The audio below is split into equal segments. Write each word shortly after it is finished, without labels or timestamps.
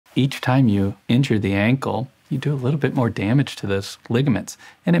each time you injure the ankle, you do a little bit more damage to those ligaments,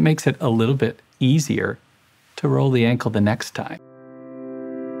 and it makes it a little bit easier to roll the ankle the next time.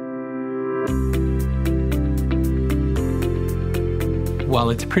 While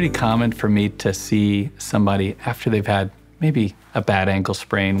it's pretty common for me to see somebody after they've had maybe a bad ankle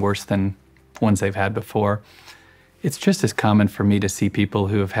sprain, worse than ones they've had before, it's just as common for me to see people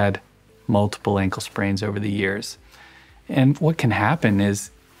who have had multiple ankle sprains over the years. And what can happen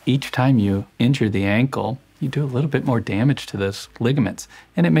is each time you injure the ankle, you do a little bit more damage to those ligaments,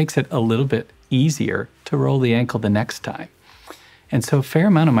 and it makes it a little bit easier to roll the ankle the next time. And so a fair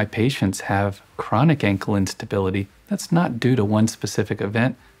amount of my patients have chronic ankle instability that's not due to one specific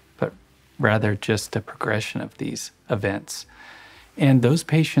event, but rather just a progression of these events. And those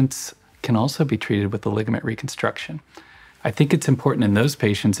patients can also be treated with the ligament reconstruction. I think it's important in those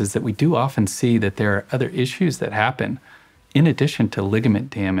patients is that we do often see that there are other issues that happen in addition to ligament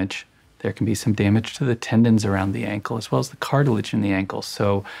damage. There can be some damage to the tendons around the ankle as well as the cartilage in the ankle.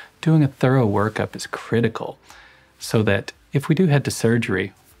 So doing a thorough workup is critical so that if we do head to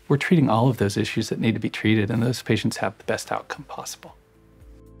surgery, we're treating all of those issues that need to be treated and those patients have the best outcome possible.